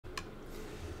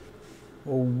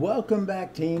Well, welcome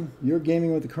back, team. You're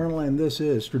gaming with the Colonel, and this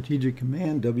is Strategic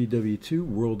Command WW2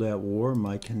 World at War,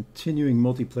 my continuing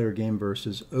multiplayer game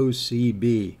versus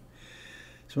OCB.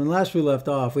 So when last we left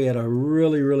off, we had a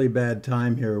really bad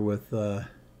time here with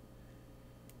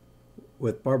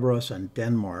Barbarossa and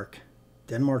Denmark.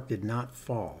 Denmark did not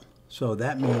fall. So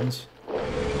that means,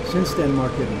 since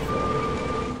Denmark didn't fall,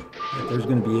 that there's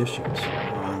going to be issues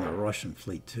on the Russian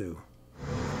fleet too.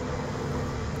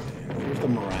 Okay, here's the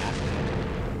Marat.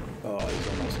 Oh, he's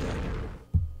almost dead.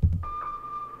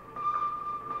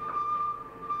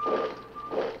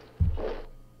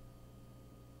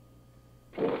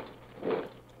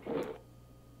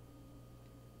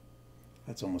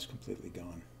 That's almost completely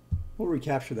gone. We'll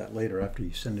recapture that later after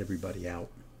you send everybody out.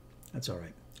 That's all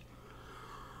right.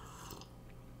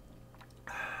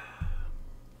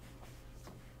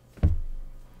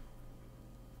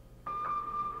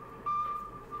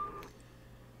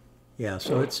 Yeah,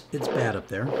 so it's bad up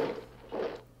there.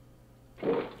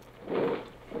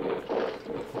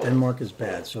 Denmark is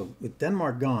bad. So with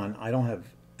Denmark gone, I don't have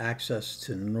access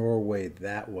to Norway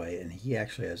that way, and he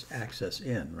actually has access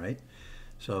in, right?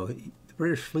 So the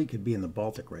British fleet could be in the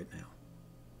Baltic right now.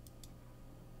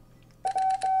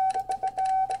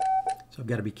 So I've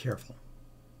got to be careful.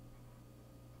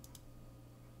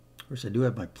 Of course, I do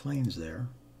have my planes there.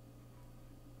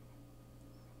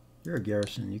 You're a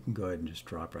garrison. You can go ahead and just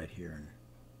drop right here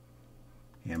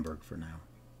in Hamburg for now.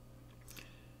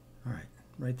 All right,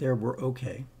 right there we're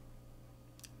okay.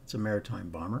 It's a maritime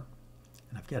bomber,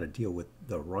 and I've got to deal with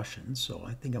the Russians, so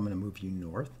I think I'm going to move you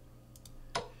north.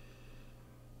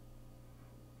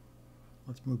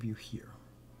 Let's move you here.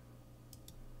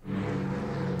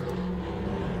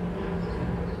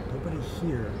 Nobody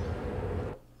here,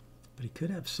 but he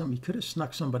could have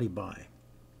snuck somebody by.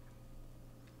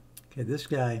 Okay, this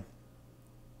guy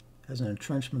has an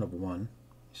entrenchment of 1. You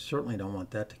certainly don't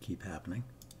want that to keep happening.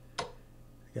 I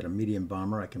got a medium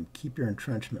bomber. I can keep your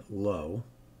entrenchment low.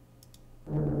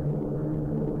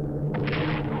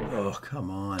 Oh, come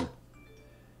on.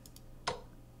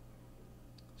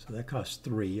 So that costs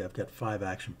 3. I've got 5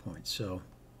 action points. So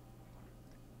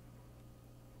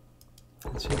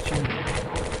let's hit you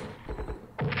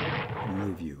and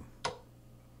move you.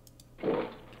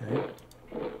 Okay.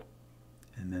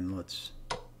 And then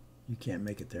you can't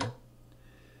make it there.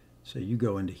 So you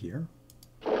go into here.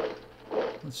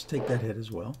 Let's take that hit as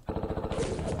well.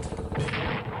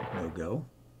 No go.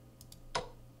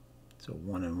 So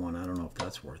 1 and 1. I don't know if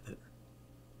that's worth it.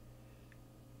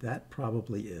 That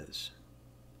probably is.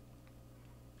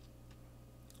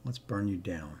 Let's burn you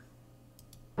down.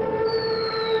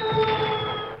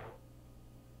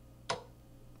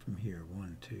 From here,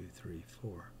 1, 2, 3,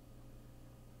 4.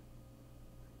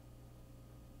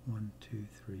 1, 2,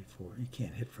 3, 4. You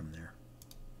can't hit from there.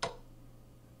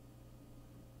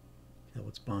 Okay,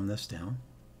 let's bomb this down.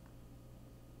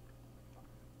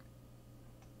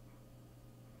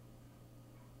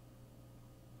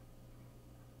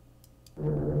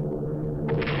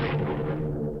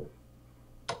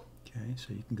 Okay,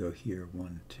 so you can go here.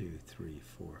 1, 2, 3,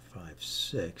 4, 5,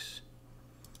 6.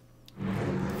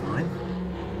 That'll be fine.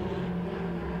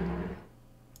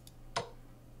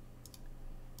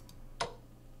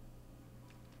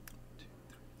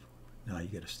 Now you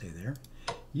got to stay there.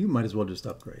 You might as well just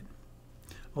upgrade.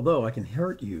 Although I can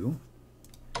hurt you,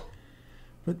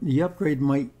 but the upgrade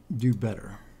might do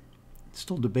better.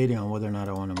 Still debating on whether or not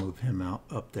I want to move him out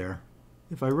up there.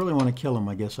 If I really want to kill him,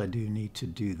 I guess I do need to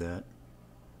do that.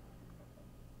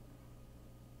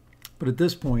 But at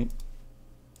this point,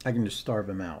 I can just starve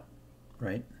him out,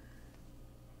 right?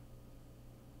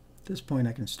 At this point,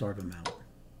 I can starve him out.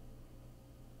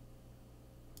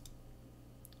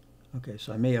 Okay,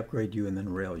 so I may upgrade you and then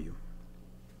rail you.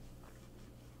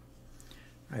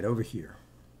 All right, over here.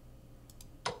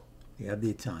 We have the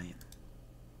Italian.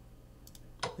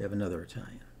 We have another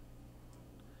Italian.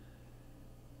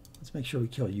 Let's make sure we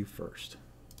kill you first.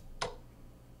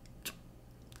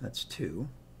 That's 2.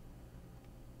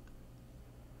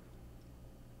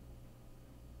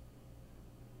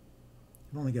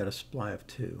 You've only got a supply of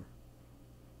 2.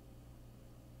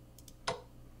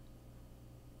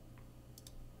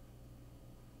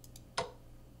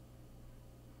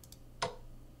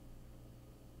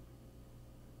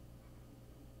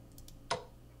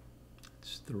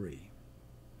 It's 3.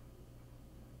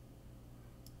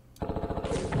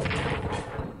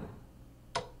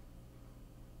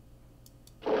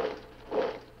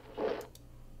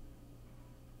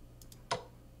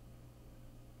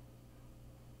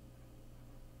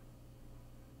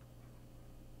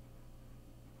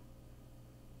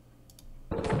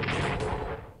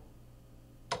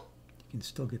 can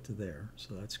still get to there,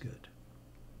 so that's good.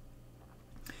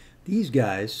 These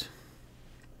guys,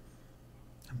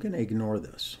 I'm going to ignore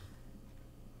this.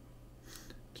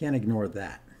 Can't ignore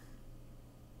that.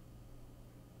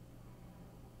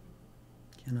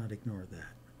 Cannot ignore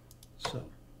that. So,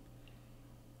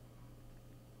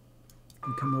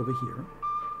 you come over here.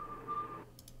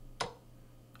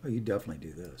 Oh, you definitely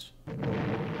do this.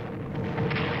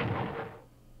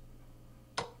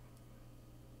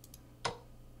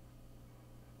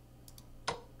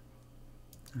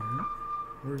 All right.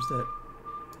 Where's that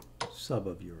sub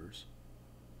of yours?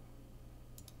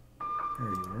 There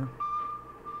you are.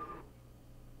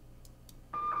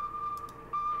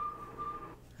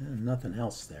 And nothing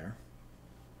else there.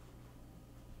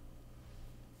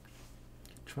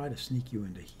 Try to sneak you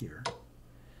into here.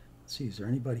 Let's see, is there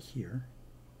anybody here?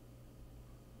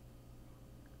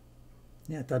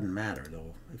 Yeah, it doesn't matter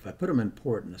though. If I put them in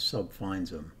port and the sub finds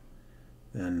them,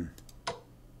 then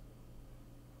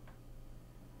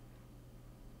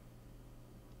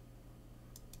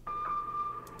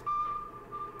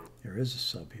there is a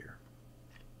sub here.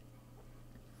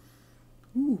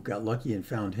 Ooh, got lucky and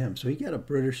found him. So he got a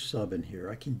British sub in here.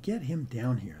 I can get him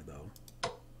down here though.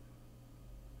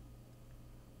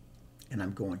 And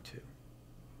I'm going to.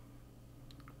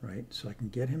 Right? So I can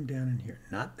get him down in here.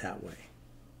 Not that way.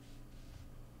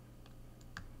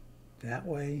 That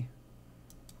way.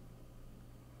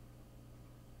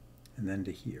 And then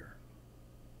to here.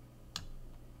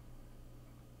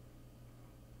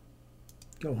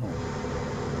 Go home.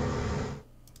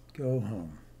 Go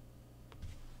home.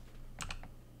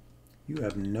 You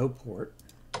have no port,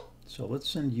 so let's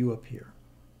send you up here.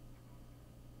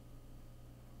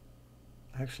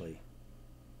 Actually,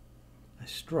 I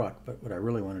struck, but what I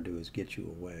really want to do is get you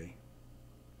away.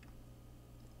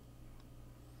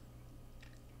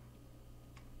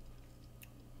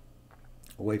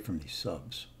 Away from these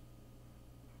subs.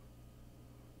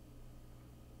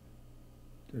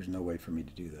 There's no way for me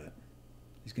to do that.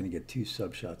 He's going to get 2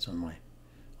 sub shots on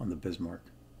the Bismarck.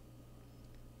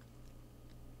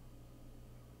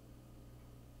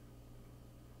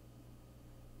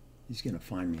 He's going to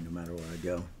find me no matter where I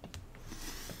go.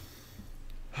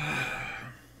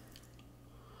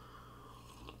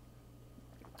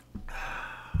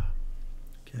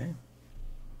 Okay.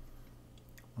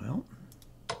 Well.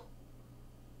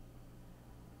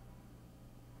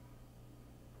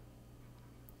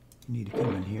 You need to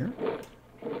come in here.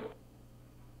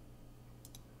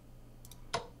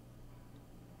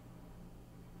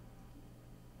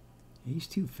 He's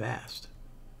too fast,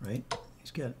 right?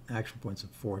 He's got action points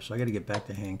of 4, so I got to get back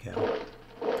to hand cow.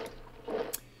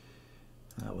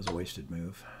 That was a wasted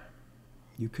move.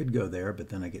 You could go there, but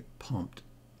then I get pumped.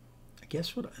 I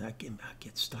guess what I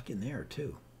get stuck in there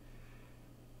too.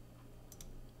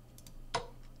 I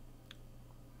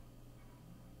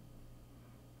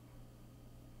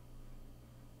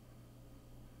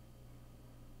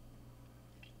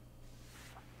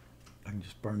can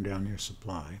just burn down your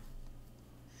supply.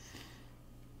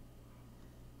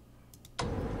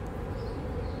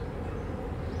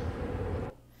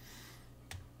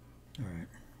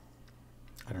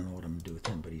 I don't know what I'm going to do with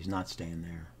him, but he's not staying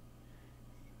there.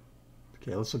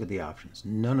 Okay, let's look at the options.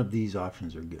 None of these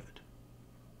options are good.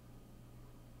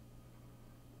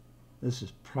 This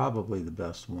is probably the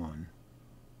best one.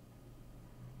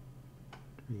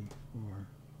 3,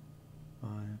 4,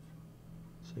 5,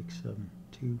 6, 7,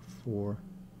 2, 4,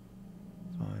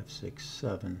 5, 6,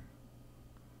 7.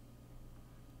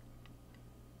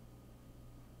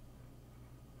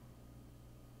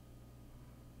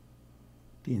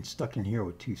 Being stuck in here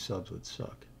with 2 subs would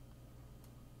suck.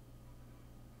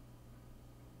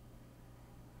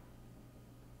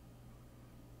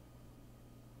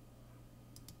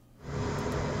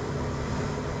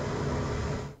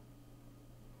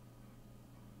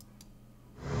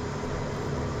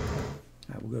 All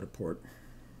right, we'll go to port.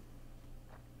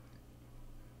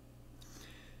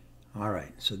 All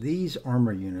right, so these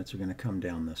armor units are going to come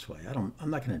down this way.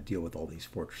 I'm not going to deal with all these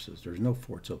fortresses. There's no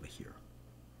forts over here.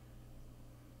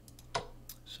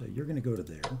 So you're going to go to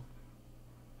there.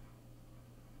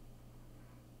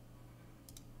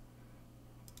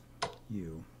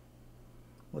 You.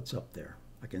 What's up there?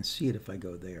 I can see it if I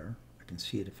go there. I can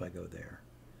see it if I go there.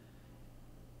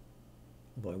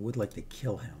 Although I would like to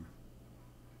kill him.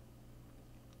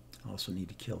 I also need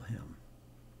to kill him.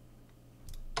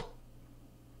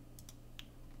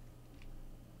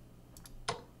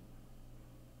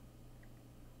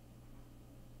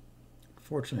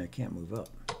 Fortunately, I can't move up.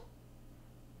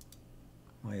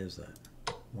 Why is that?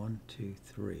 1, 2,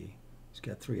 3. He's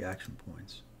got 3 action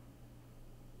points.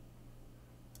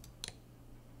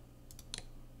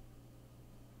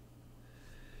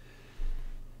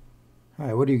 All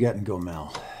right, what do you got in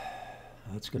Gomel?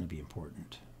 That's going to be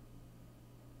important.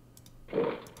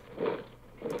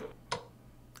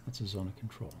 That's a zone of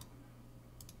control.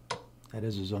 That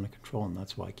is a zone of control, and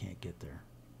that's why I can't get there.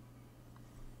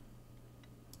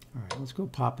 All right, let's go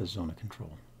pop a zone of control.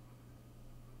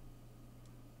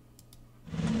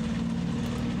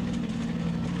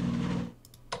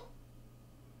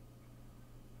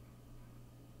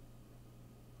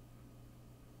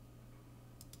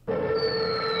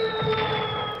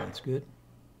 That's good,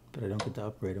 but I don't get to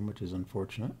upgrade them, which is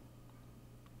unfortunate.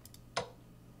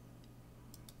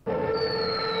 Ouch.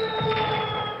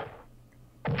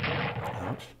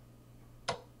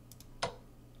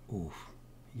 Oof.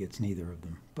 He gets neither of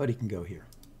them, but he can go here.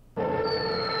 And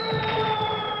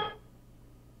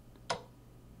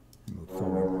move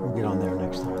forward. We'll get on there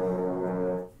next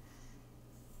time.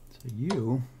 So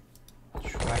you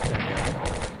track that guy.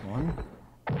 1,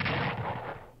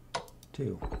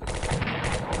 2.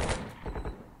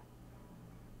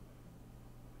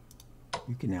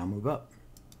 You can now move up.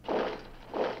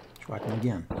 Track him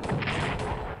again.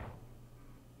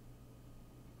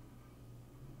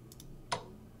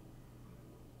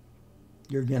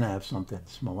 You're going to have something at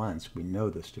Smolensk. We know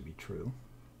this to be true.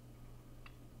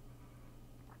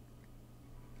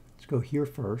 Let's go here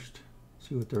first.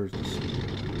 See what there is to see.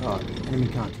 Oh, enemy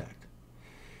contact.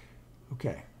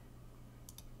 Okay.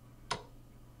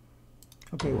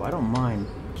 Okay, well, I don't mind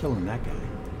killing that guy.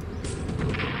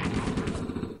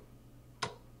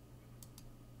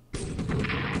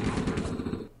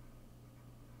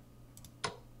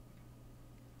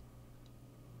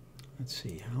 Let's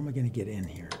see, how am I going to get in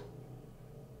here?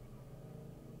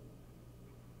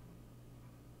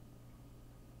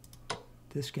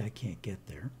 This guy can't get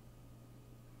there.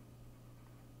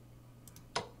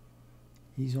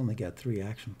 He's only got 3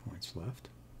 action points left.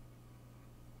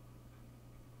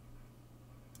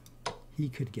 He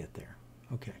could get there.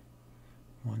 Okay.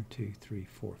 1, 2, 3,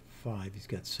 4, 5. He's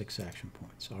got 6 action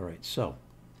points. All right, so.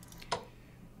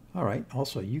 All right,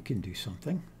 also you can do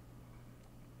something.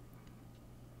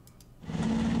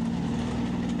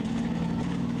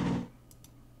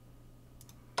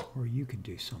 Or you could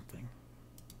do something.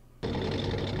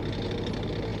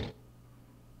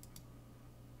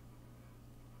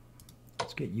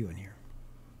 Let's get you in here.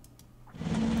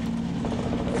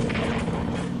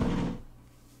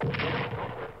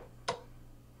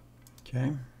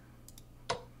 Okay.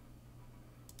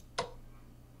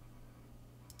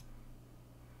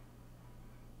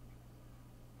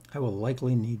 I will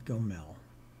likely need Gomel.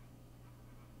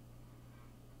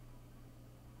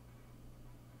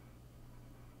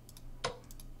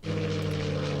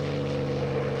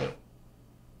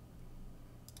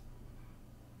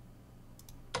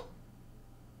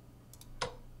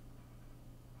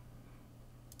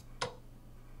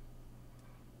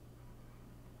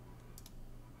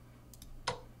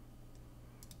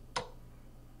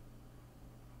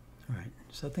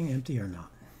 Is that thing empty or not?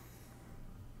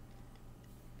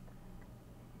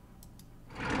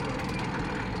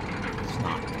 It's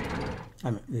not.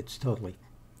 I mean, it's totally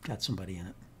got somebody in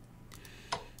it.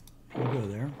 We'll go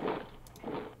there.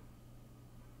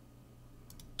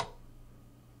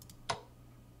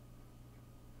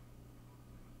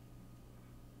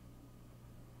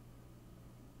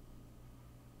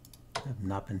 I have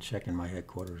not been checking my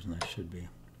headquarters, and I should be.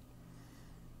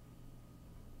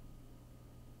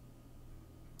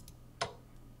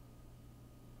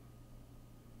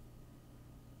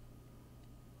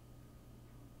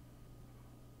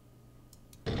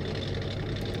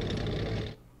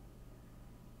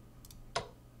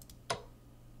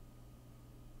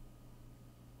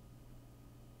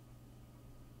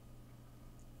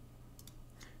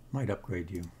 Might upgrade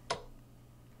you.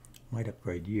 Might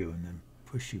upgrade you and then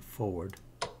push you forward.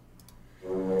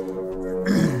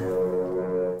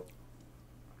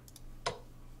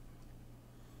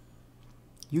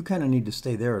 You kind of need to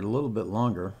stay there a little bit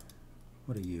longer.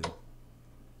 What are you?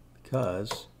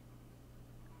 Because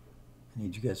I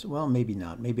need you guys, well, maybe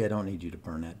not. Maybe I don't need you to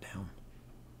burn that down.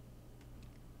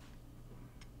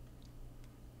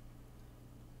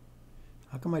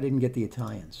 How come I didn't get the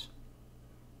Italians?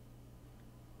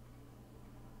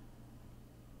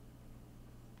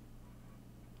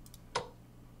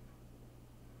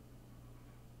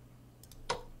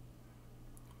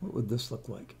 What would this look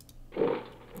like? That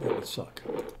would suck.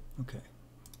 Okay.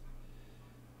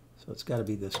 So it's got to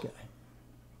be this guy.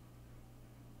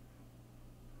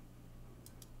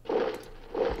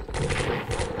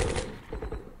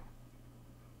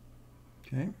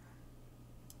 Okay.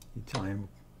 The Italian will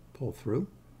pull through.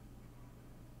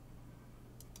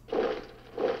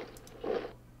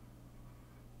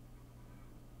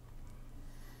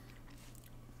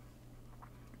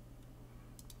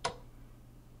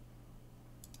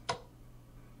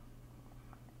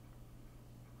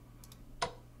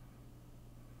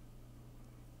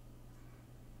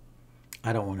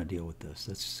 I don't want to deal with this.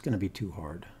 That's going to be too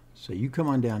hard. So you come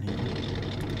on down here,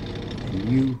 and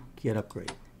you get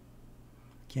upgrade.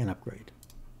 Can't upgrade.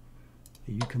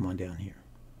 So you come on down here.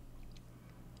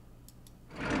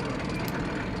 Okay,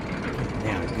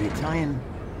 now, the Italian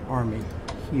army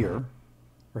here,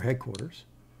 or headquarters,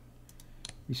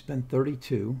 we spend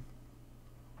 32.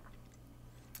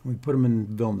 We put them in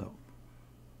Vilno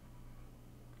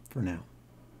for now.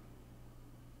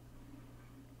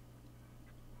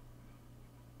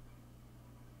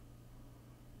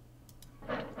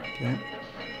 Okay.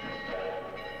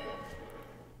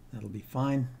 That'll be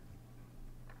fine.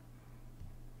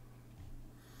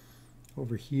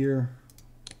 Over here,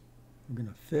 we're going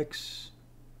to fix.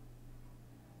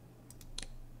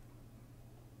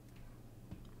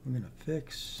 We're going to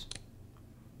fix.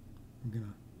 We're going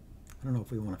to, I don't know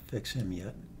if we want to fix him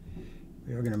yet.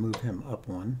 We are going to move him up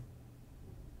one.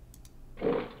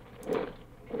 Let's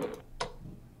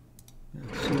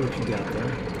see what you got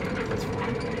there. That's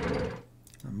fine.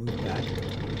 I'll move back.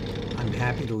 I'm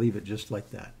happy to leave it just like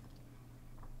that.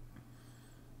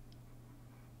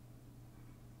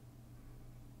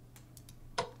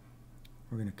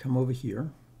 We're going to come over here.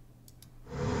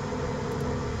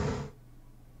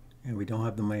 And we don't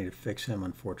have the money to fix him,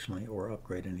 unfortunately, or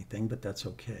upgrade anything, but that's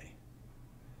okay.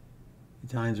 The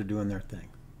Italians are doing their thing.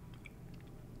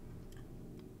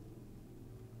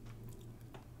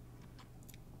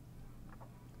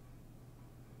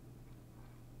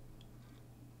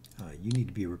 You need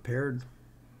to be repaired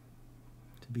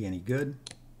to be any good.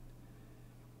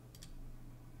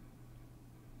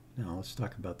 Now let's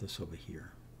talk about this over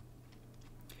here.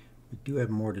 We do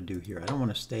have more to do here. I don't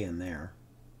want to stay in there.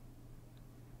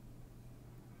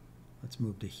 Let's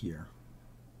move to here.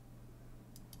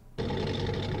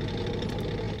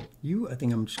 You, I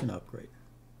think I'm just going to upgrade.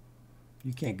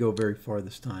 You can't go very far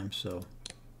this time, so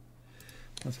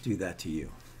let's do that to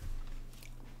you.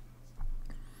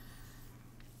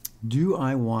 Do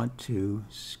I want to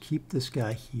keep this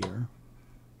guy here?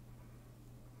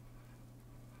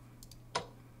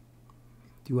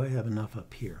 Do I have enough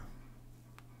up here?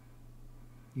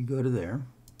 You go to there.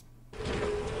 You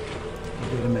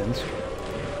go to Minsk.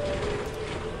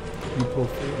 You pull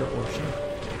forward to Orsha.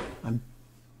 I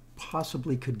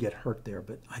possibly could get hurt there,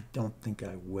 but I don't think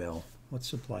I will. What's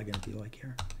supply going to be like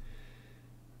here?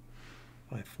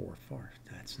 5-4-4.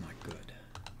 That's not good.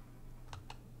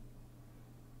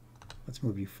 Let's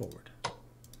move you forward.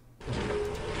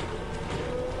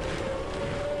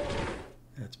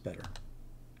 That's better.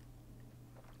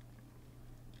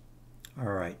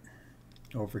 All right,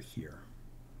 over here.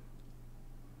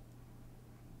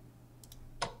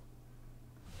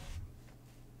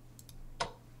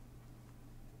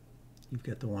 You've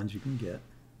got the ones you can get.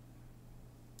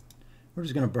 We're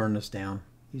just going to burn this down.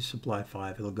 Use supply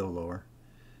 5, it'll go lower.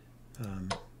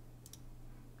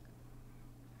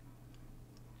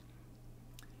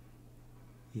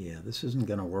 Yeah, this isn't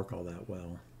going to work all that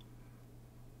well.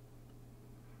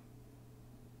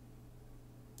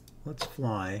 Let's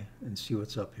fly and see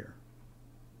what's up here.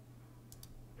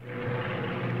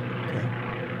 Okay.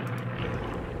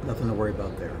 Nothing to worry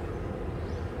about there.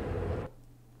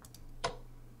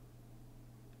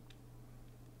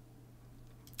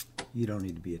 You don't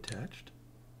need to be attached.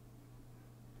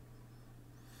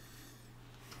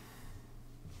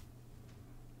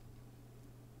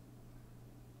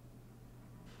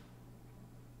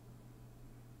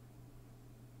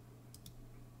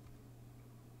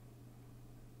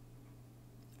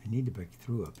 I need to break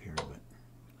through up here, but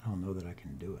I don't know that I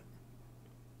can do it.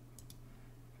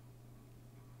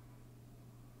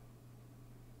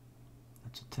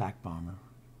 That's attack bomber.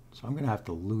 So I'm going to have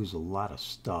to lose a lot of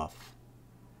stuff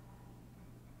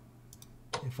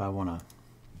if I want to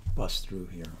bust through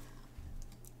here.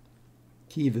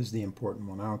 Kiev is the important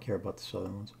one. I don't care about the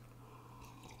southern ones.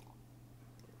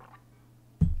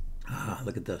 Ah,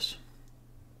 look at this.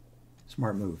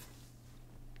 Smart move.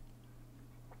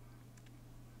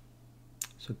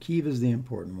 So Kiev is the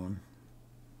important one.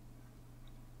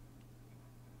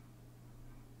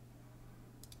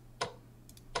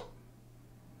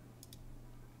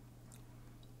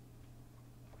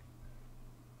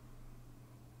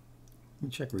 Let me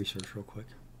check research real quick.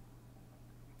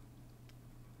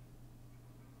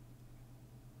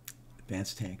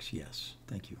 Advanced tanks, yes.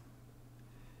 Thank you.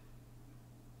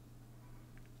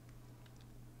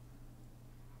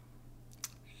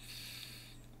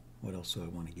 What else do I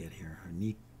want to get here?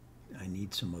 I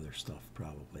need some other stuff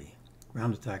probably.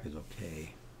 Ground attack is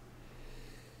okay.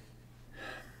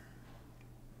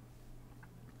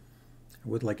 I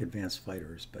would like advanced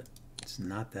fighters, but it's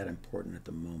not that important at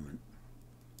the moment.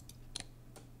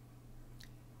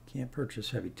 Can't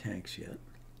purchase heavy tanks yet.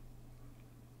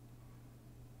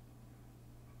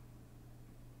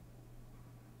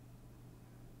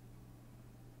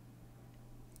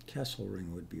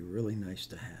 Kesselring would be really nice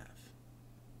to have.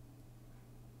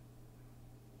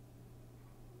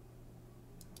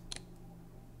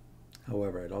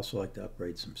 However, I'd also like to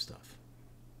upgrade some stuff.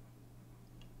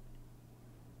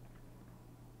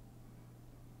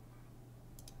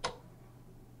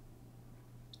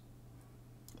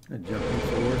 Jumping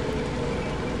forward.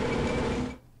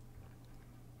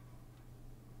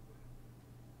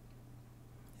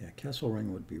 Yeah,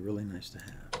 Kesselring would be really nice to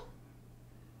have.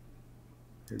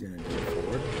 You're going to jump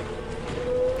forward.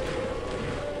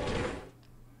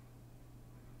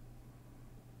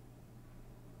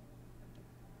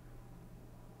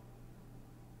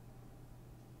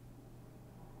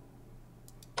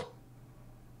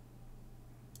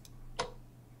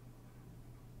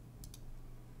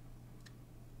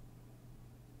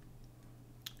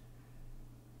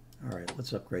 All right,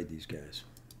 let's upgrade these guys.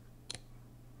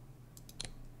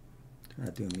 They're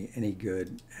not doing me any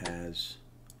good as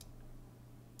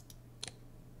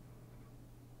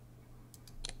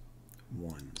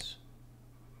ones.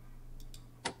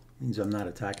 Means I'm not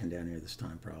attacking down here this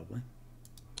time, probably.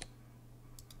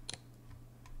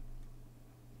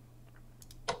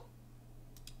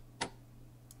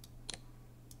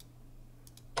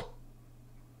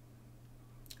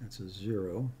 That's a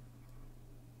 0.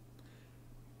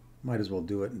 Might as well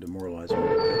do it and demoralize them a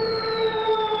little bit.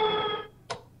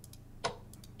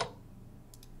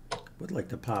 Would like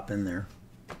to pop in there.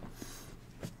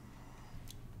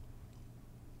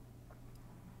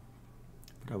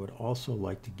 But I would also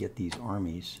like to get these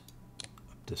armies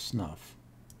up to snuff.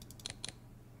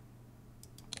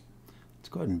 Let's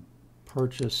go ahead and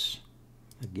purchase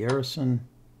a garrison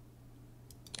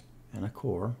and a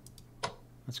corps.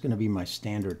 That's going to be my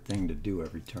standard thing to do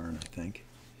every turn, I think.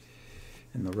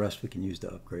 And the rest we can use to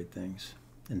upgrade things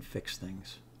and fix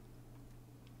things.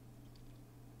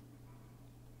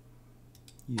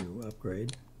 You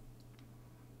upgrade.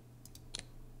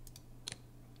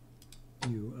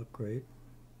 You upgrade.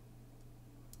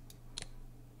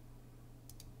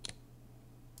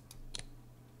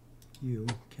 You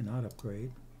cannot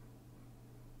upgrade.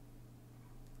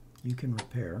 You can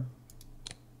repair.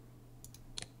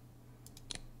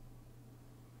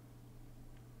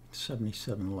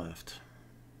 $77 left.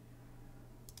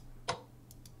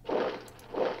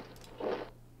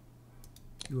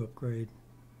 You upgrade.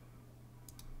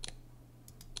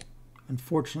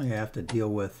 Unfortunately, I have to deal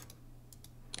with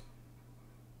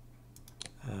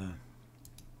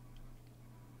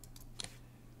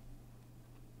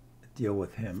deal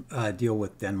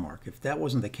with Denmark. If that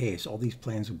wasn't the case, all these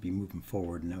planes would be moving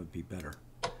forward, and that would be better.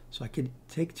 So I could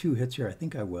take 2 hits here. I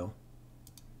think I will.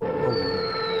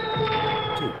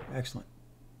 Oh, 2. Excellent.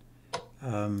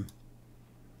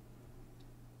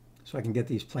 So I can get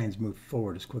these planes moved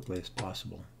forward as quickly as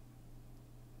possible.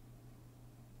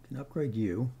 I can upgrade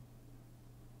you,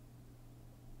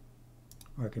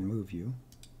 or I can move you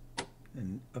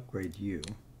and upgrade you.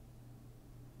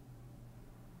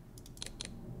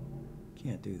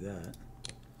 Can't do that.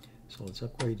 So let's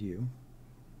upgrade you.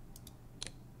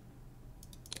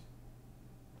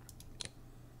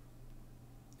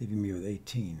 Leaving me with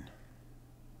 18.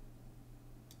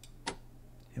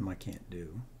 Him I can't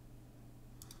do.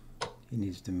 He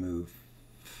needs to move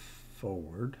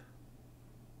forward.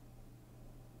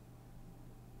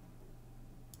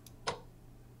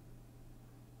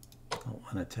 I'll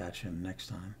unattach him next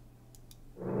time.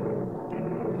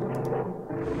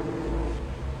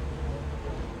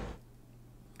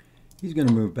 He's going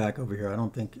to move back over here. I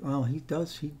don't think, well, he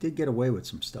does. He did get away with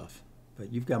some stuff.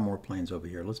 But you've got more planes over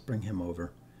here. Let's bring him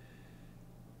over.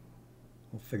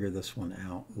 We'll figure this one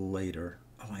out later.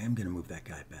 Oh, I am going to move that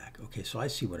guy back. Okay, so I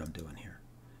see what I'm doing here.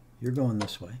 You're going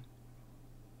this way.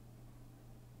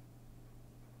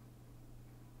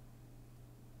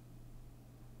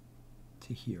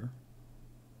 To here.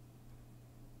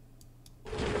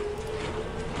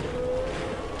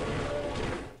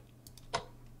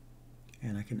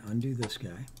 And I can undo this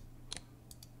guy.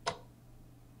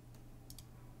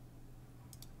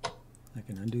 I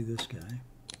can undo this guy.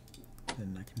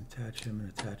 Then I can attach him and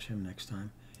attach him next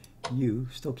time. You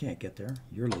still can't get there.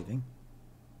 You're leaving.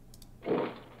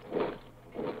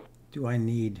 Do I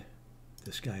need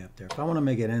this guy up there? If I want to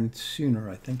make it end sooner,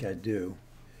 I think I do.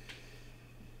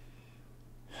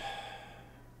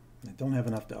 I don't have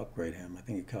enough to upgrade him. I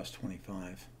think it costs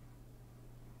 25.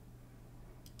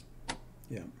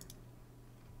 Yeah.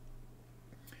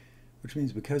 Which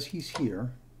means because he's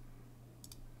here,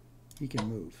 he can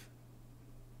move.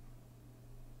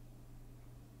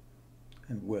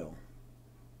 and will.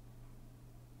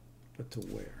 But to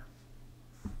where?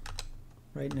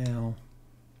 Right now,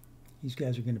 these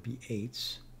guys are going to be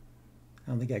 8s.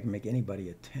 I don't think I can make anybody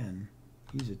a 10.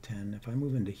 He's a 10. If I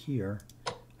move into here,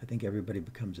 I think everybody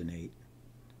becomes an 8.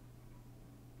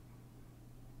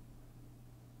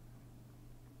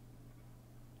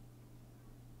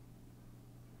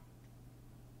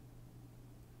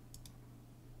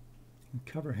 And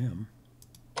cover him.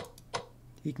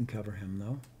 He can cover him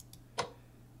though.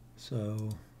 So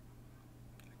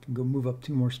I can go move up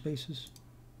 2 more spaces.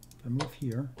 If I move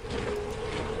here, these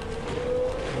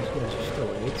guys are still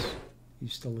 8s.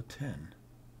 He's still a 10.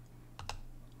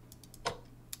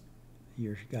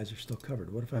 Your guys are still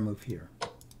covered. What if I move here?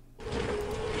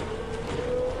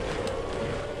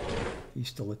 He's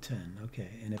still a 10. Okay,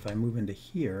 and if I move into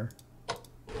here,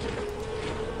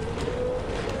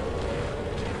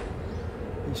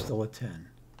 he's still a 10.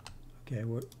 Okay,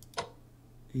 what?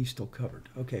 He's still covered.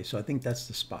 Okay, so I think that's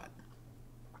the spot.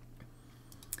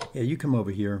 Yeah, you come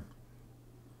over here.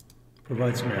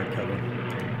 Provide some air cover.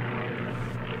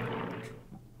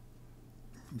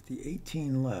 With the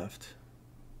 18 left,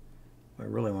 I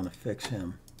really want to fix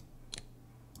him.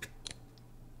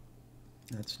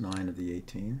 That's 9 of the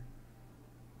 18.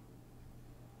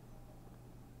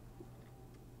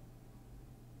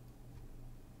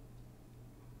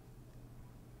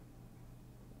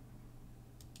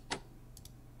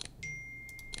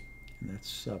 And that's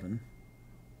 7.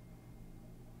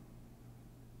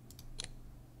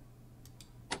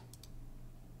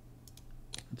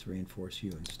 Let's reinforce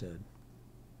you instead.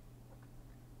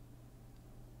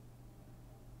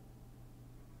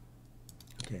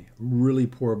 Okay, really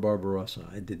poor Barbarossa.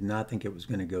 I did not think it was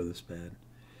going to go this bad.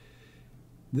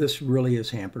 This really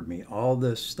has hampered me. All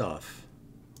this stuff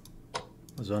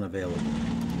was unavailable.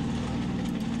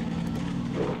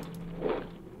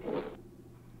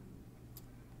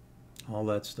 All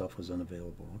that stuff was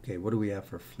unavailable. Okay, what do we have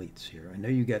for fleets here? I know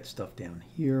you got stuff down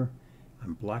here.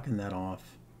 I'm blocking that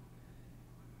off.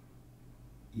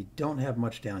 You don't have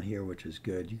much down here, which is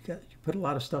good. You put a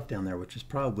lot of stuff down there, which is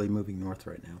probably moving north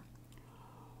right now.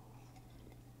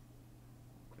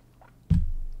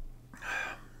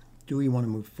 Do we want to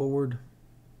move forward?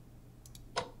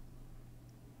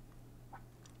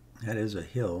 That is a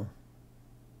hill.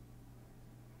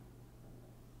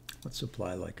 What's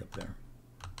supply like up there?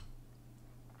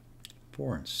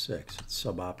 4 and 6. It's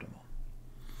suboptimal.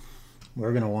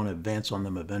 We're going to want to advance on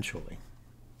them eventually.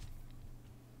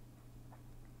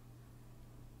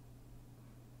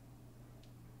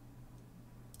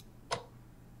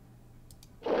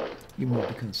 You move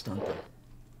to Constanta.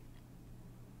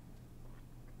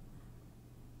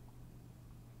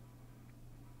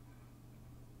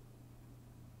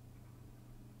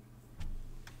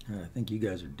 I think you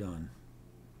guys are done.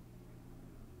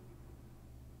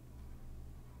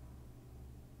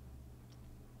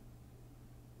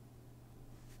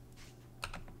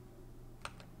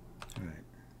 All right.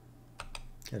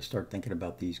 Got to start thinking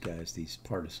about these guys, these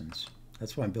partisans.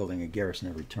 That's why I'm building a garrison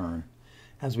every turn.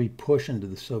 As we push into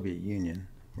the Soviet Union,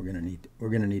 we're going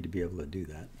to need to be able to do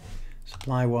that.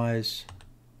 Supply-wise,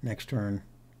 next turn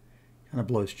kind of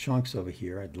blows chunks over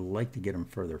here. I'd like to get them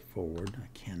further forward. I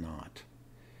cannot.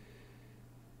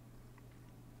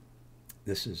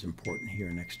 This is important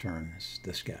here next turn, is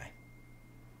this guy.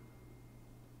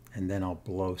 And then I'll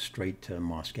blow straight to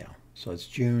Moscow. So it's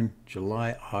June,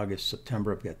 July, August,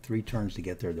 September. I've got 3 turns to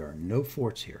get there. There are no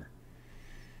forts here.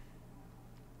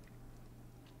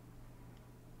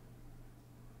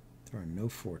 There are no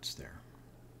forts there.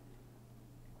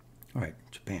 All right,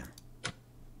 Japan.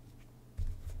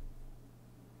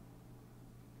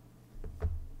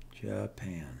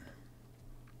 Japan.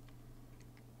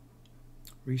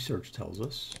 Research tells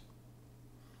us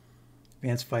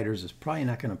advanced fighters is probably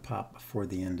not going to pop before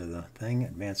the end of the thing.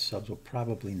 Advanced subs will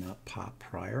probably not pop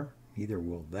prior. Neither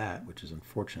will that, which is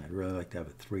unfortunate. I'd really like to have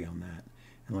a 3 on that.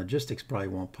 And logistics probably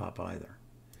won't pop either.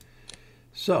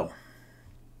 So,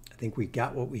 I think we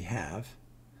got what we have.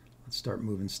 Let's start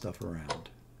moving stuff around.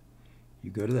 You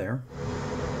go to there.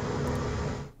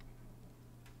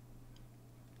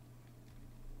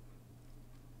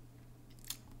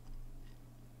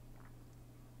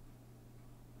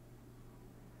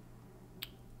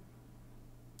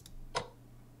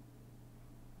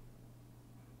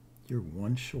 You're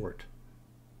 1 short.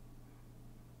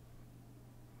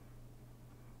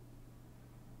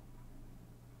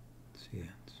 Let's see,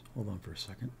 hold on for a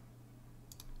second.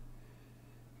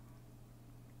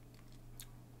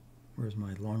 Where's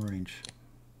my long range?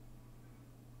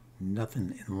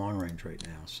 Nothing in long range right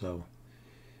now. So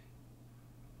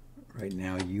right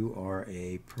now you are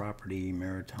a property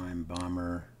maritime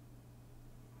bomber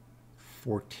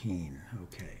 14.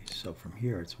 Okay, so from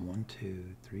here it's 1, 2,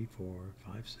 3, 4,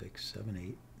 5, 6, 7,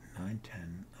 8, 9,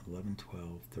 10, 11, 12,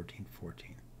 13,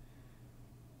 14.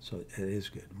 So it is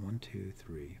good. 1, 2,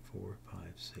 3, 4, 5,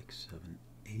 6, 7,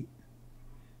 8.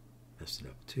 Messed it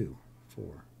up. 2,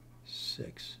 4,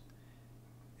 6,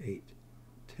 8,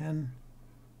 10,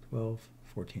 12,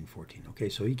 14, 14. Okay,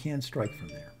 so he can strike from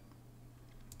there.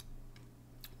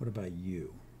 What about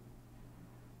you?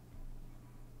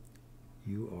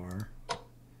 You are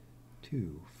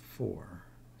 2, 4,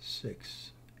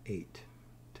 6, 8,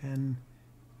 10,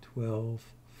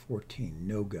 12, 14.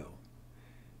 No go.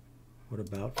 What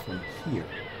about from here?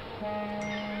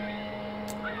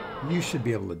 You should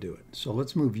be able to do it. So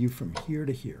let's move you from here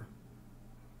to here.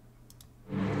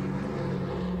 And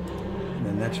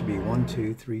then that should be 1,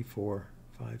 2, 3, 4,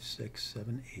 5, 6,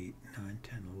 7, 8, 9,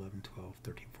 10, 11, 12,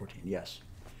 13, 14. Yes.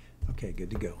 Okay,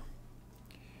 good to go.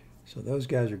 So those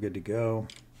guys are good to go.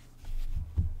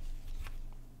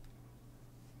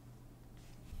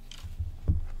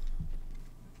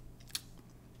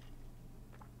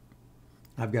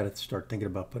 I've got to start thinking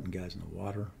about putting guys in the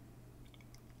water.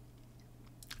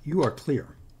 You are clear.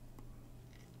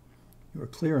 You are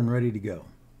clear and ready to go.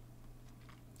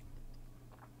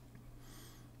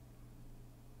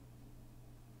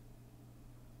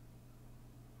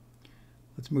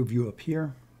 Let's move you up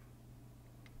here.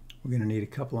 We're going to need a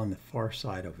couple on the far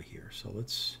side over here. So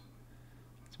let's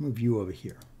move you over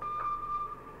here.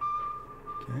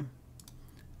 Okay.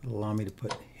 It'll allow me to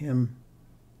put him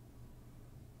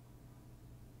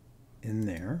in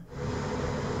there.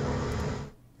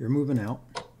 You're moving out.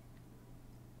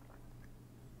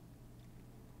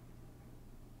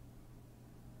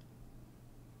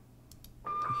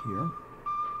 To here.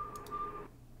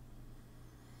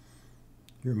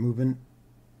 You're moving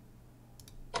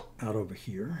out over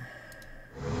here.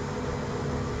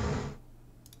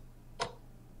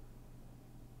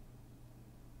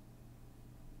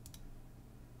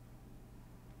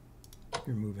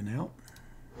 You're moving out.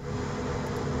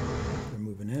 You're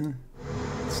moving in.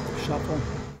 It's the shuffle.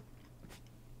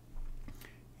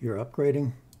 You're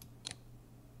upgrading.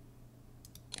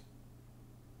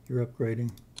 You're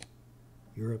upgrading.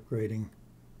 You're upgrading.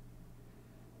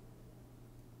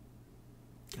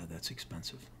 God, that's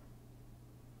expensive.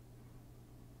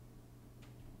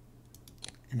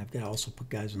 And I've got to also put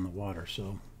guys in the water,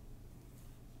 so.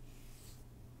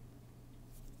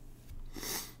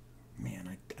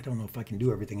 Man, I don't know if I can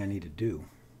do everything I need to do.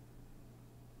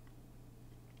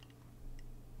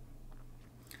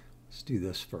 Let's do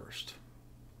this first.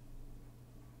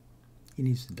 He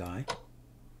needs to die.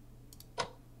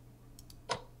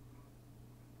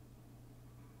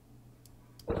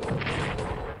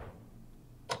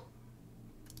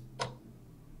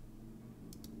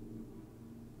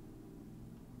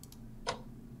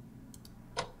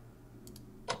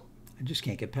 I just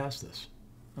can't get past this.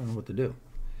 I don't know what to do.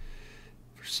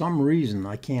 For some reason,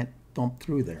 I can't thump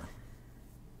through there.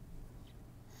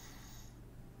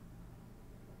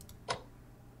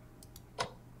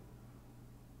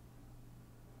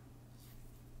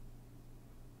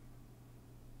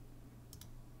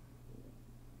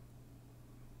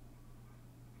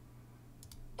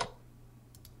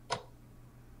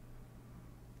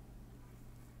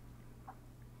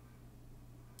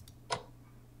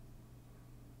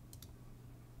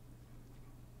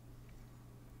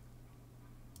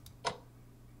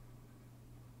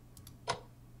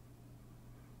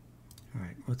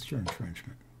 What's your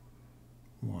entrenchment?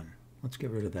 1. Let's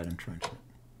get rid of that entrenchment.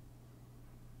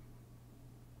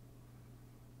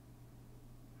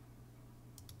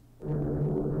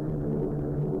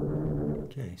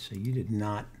 Okay, so you did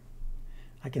not...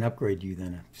 I can upgrade you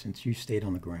then since you stayed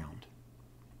on the ground.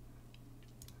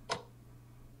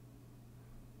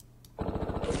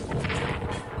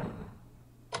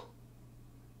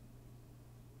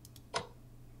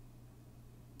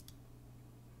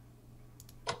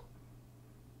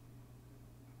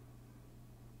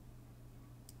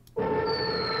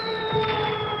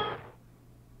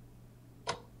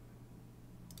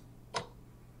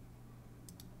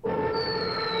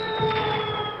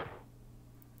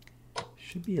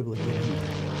 Should be able to get in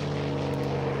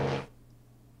there.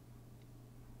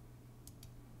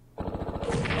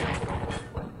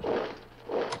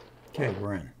 Okay,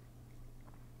 we're in.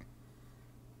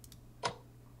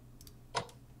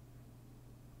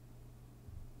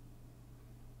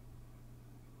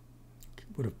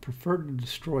 Would have preferred to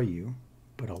destroy you,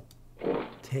 but I'll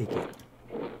take it.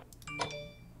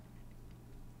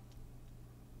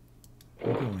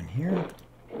 You go in here.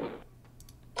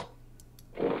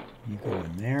 You go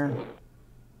in there.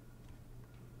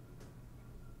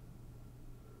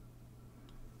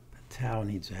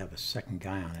 needs to have a second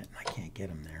guy on it, and I can't get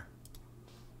him there.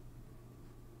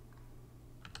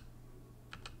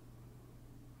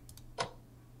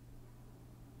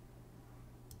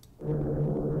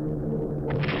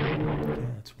 Okay,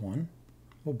 that's one.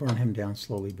 We'll burn him down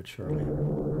slowly but surely.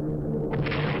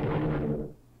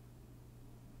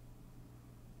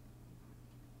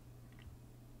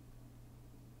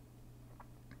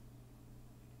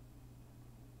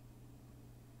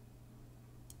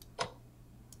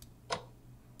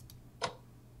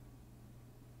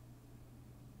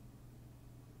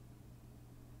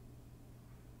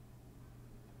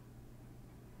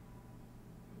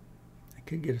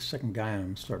 Could get a second guy on him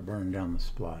and start burning down the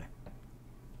supply.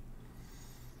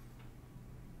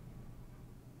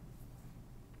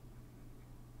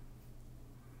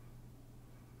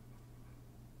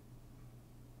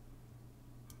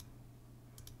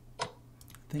 I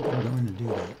think I'm going to do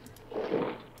that.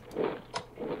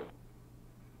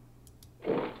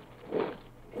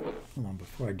 Hold on,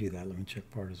 before I do that, let me check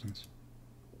partisans.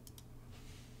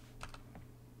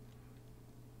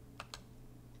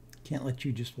 Can't let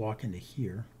you just walk into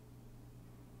here.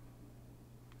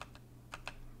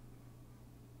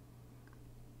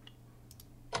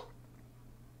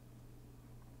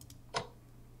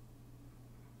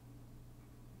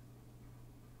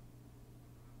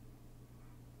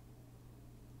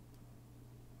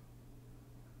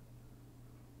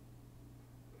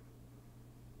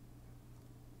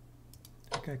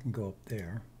 That guy can go up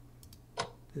there.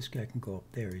 This guy can go up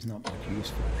there. He's not much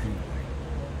useful anyway.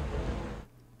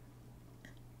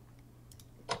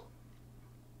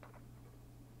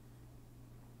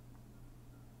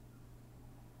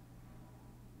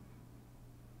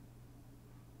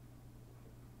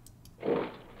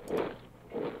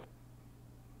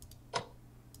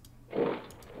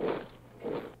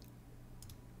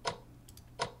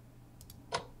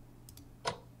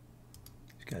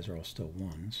 Guys are all still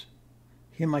ones.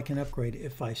 Him I can upgrade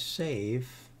if I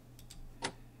save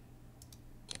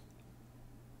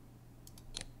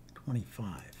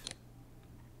 25.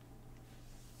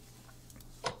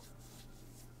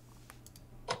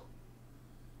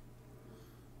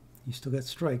 You still got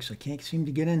strikes. I can't seem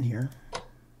to get in here.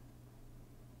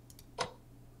 I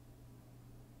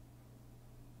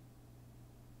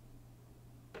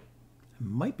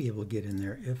might be able to get in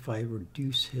there if I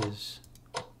reduce his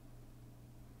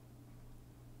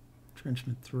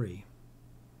entrenchment 3.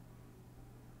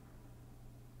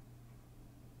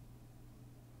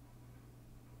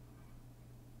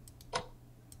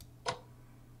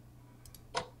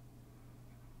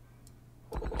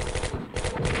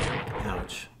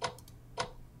 Ouch.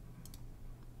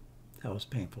 That was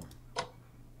painful.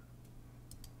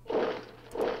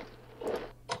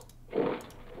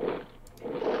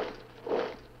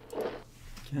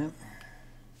 Okay.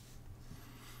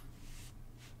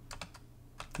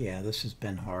 Yeah, this has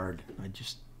been hard.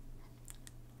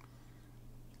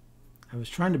 I was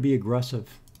trying to be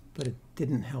aggressive, but it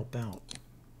didn't help out.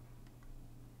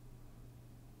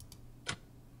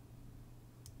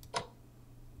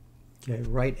 Okay,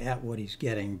 right at what he's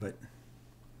getting, but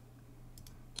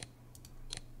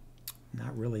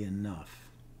not really enough.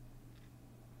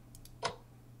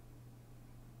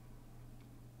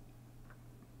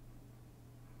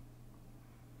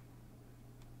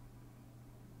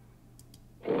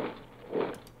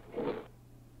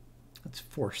 Let's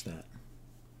force that.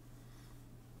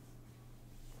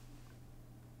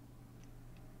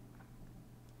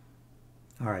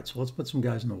 All right, so let's put some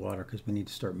guys in the water because we need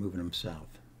to start moving them south.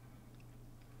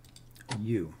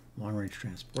 You, long-range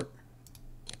transport.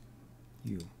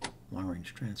 You,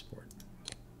 long-range transport.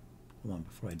 Hold on,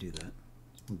 before I do that,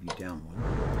 let's move you down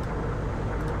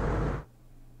one.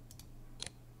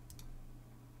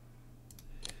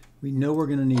 We know we're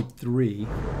going to need 3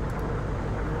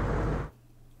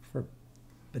 for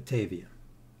Batavia.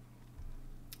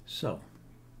 So,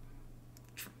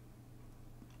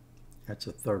 that's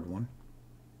a third one.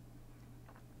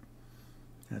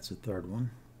 That's a third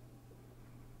one.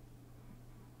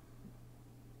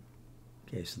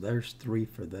 Okay, so there's 3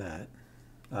 for that.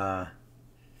 The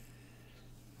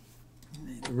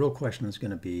real question is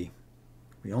going to be,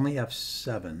 we only have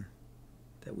 7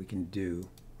 that we can do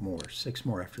more, 6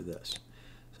 more after this.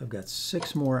 So I've got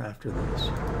 6 more after this.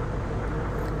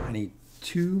 I need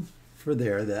 2 for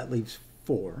there, that leaves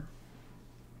 4.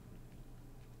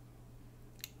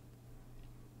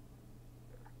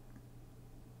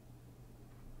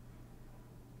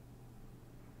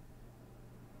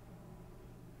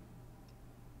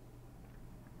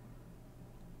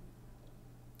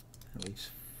 At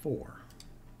least 4.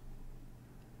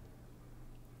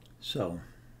 So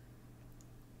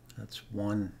that's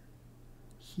 1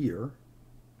 here.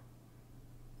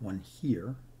 one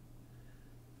here.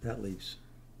 That leaves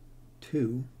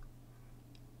 2.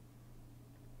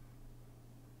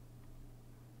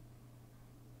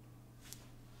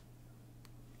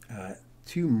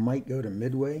 Two might go to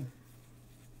Midway.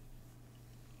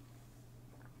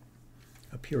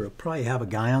 Up here, we'll probably have a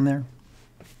guy on there.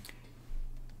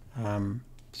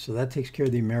 So that takes care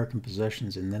of the American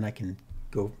possessions, and then I can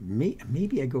go,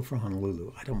 maybe I go for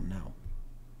Honolulu. I don't know.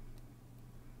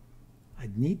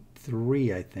 I'd need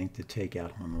 3, I think, to take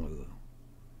out Honolulu.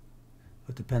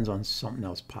 It depends on something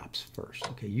else pops first.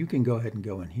 Okay, you can go ahead and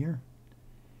go in here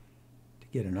to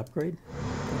get an upgrade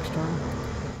next turn.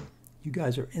 You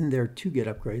guys are in there to get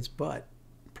upgrades, but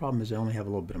the problem is I only have a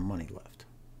little bit of money left.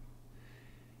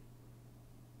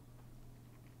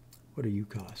 What do you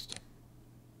cost?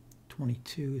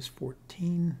 22 is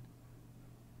 14,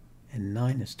 and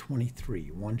 9 is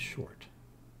 23, 1 short.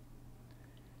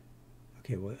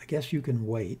 Okay, well, I guess you can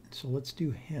wait, so let's do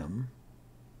him.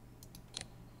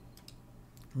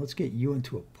 Let's get you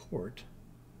into a port.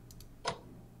 I'm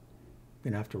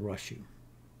going to have to rush you.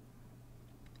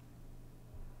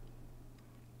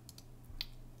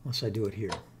 Unless I do it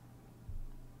here. I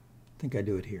think I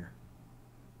do it here.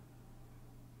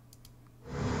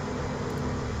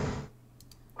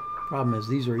 Problem is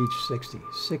these are each 60.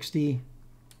 60.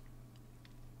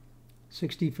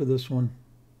 60 for this one.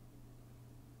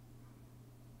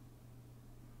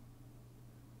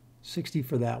 60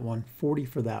 for that one. 40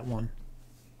 for that one.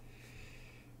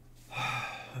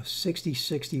 60,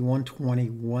 60, 120,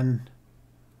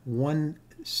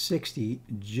 160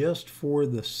 just for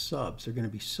the subs. They're going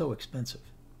to be so expensive.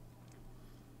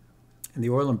 And the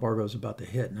oil embargo is about to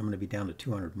hit, and I'm going to be down to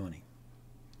 200 money.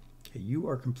 Okay, you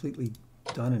are completely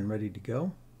done and ready to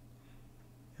go.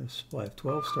 You have a supply of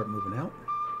 12. Start moving out.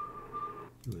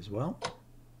 You as well.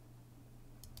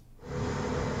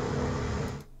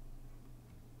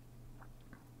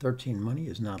 $13 money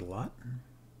is not a lot.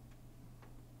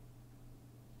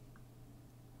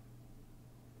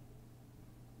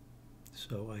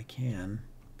 So I can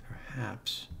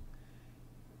perhaps,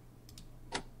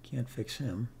 can't fix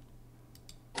him.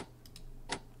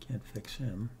 Can't fix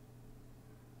him.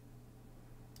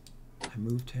 I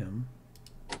moved him.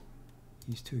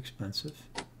 He's too expensive.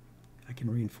 I can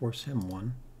reinforce him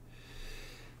 1.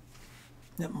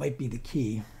 That might be the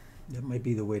key. That might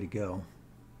be the way to go.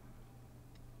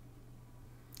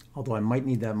 Although I might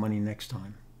need that money next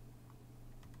time.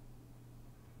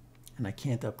 And I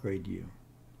can't upgrade you.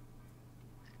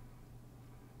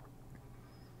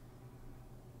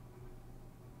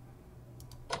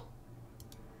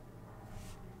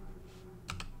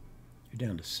 You're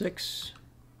down to 6.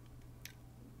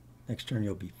 Next turn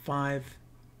you'll be 5.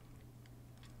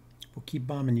 We'll keep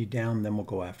bombing you down, then we'll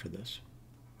go after this.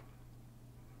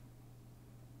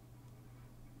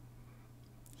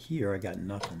 Here I got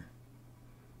nothing.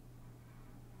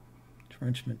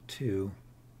 Entrenchment 2.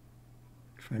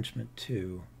 Entrenchment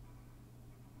 2.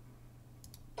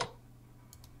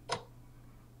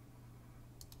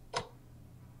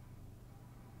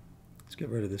 Let's get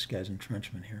rid of this guy's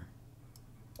entrenchment here.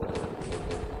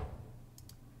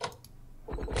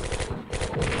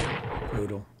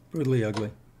 Brutal. Brutally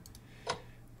ugly.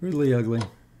 Brutally ugly.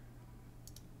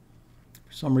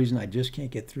 For some reason I just can't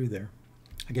get through there.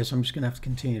 I guess I'm just going to have to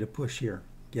continue to push here,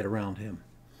 get around him.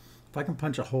 If I can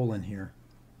punch a hole in here,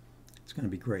 it's going to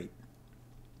be great.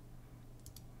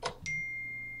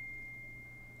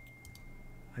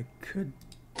 I could...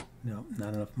 No,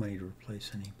 not enough money to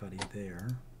replace anybody there.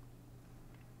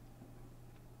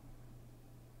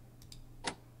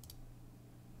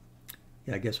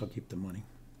 Yeah, I guess I'll keep the money.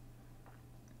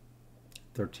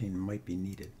 13 might be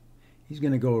needed. He's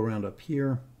going to go around up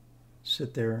here,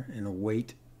 sit there and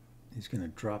wait. He's going to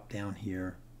drop down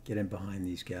here, get in behind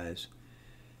these guys.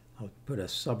 I'll put a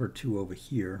sub or 2 over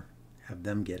here, have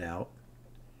them get out.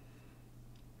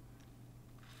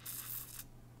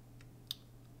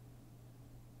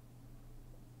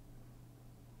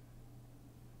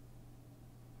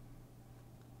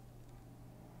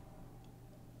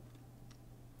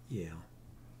 Yeah.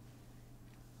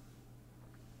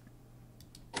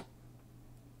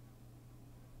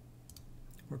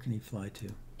 Where can he fly to?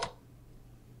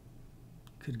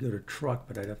 Could go to truck,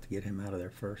 but I'd have to get him out of there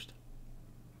first.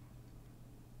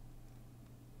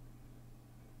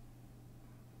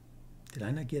 Did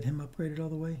I not get him upgraded all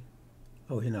the way?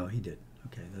 Oh, no, he did.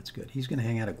 Okay, that's good. He's going to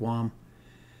hang out at Guam.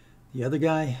 The other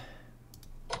guy,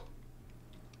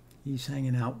 he's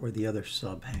hanging out where the other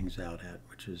sub hangs out at,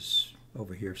 which is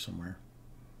over here somewhere.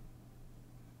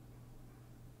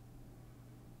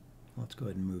 Let's go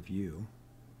ahead and move you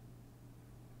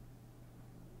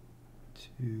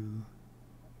to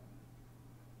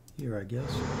here, I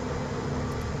guess.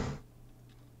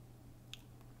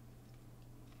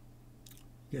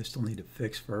 You guys still need to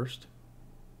fix first.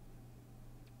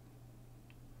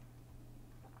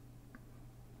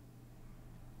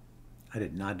 I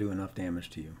did not do enough damage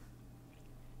to you.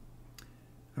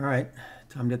 All right,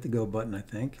 time to hit the go button, I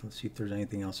think. Let's see if there's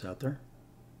anything else out there.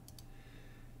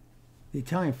 The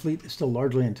Italian fleet is still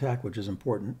largely intact, which is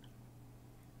important.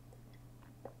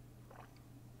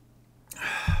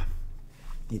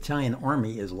 The Italian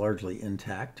army is largely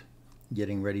intact,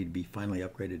 getting ready to be finally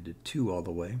upgraded to 2 all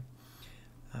the way.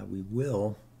 We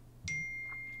will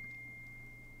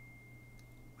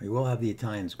have the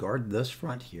Italians guard this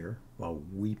front here while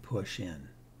we push in.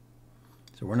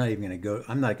 So we're not even going to go,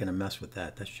 I'm not going to mess with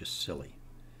that. That's just silly.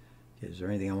 Okay, is there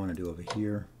anything I want to do over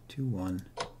here? 2-1.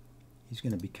 He's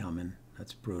going to be coming.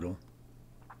 That's brutal.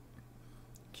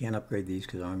 Can't upgrade these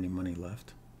because I don't have any money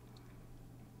left.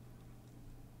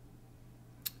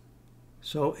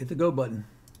 So hit the go button.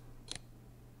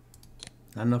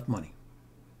 Not enough money.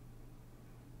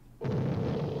 All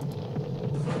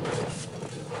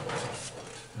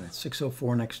right,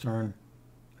 604 next turn.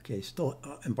 Okay, still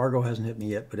embargo hasn't hit me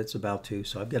yet, but it's about to,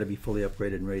 so I've got to be fully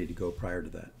upgraded and ready to go prior to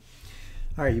that.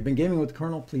 All right, you've been gaming with the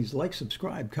Colonel. Please like,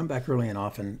 subscribe, come back early and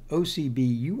often. OCB,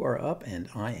 you are up and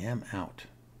I am out.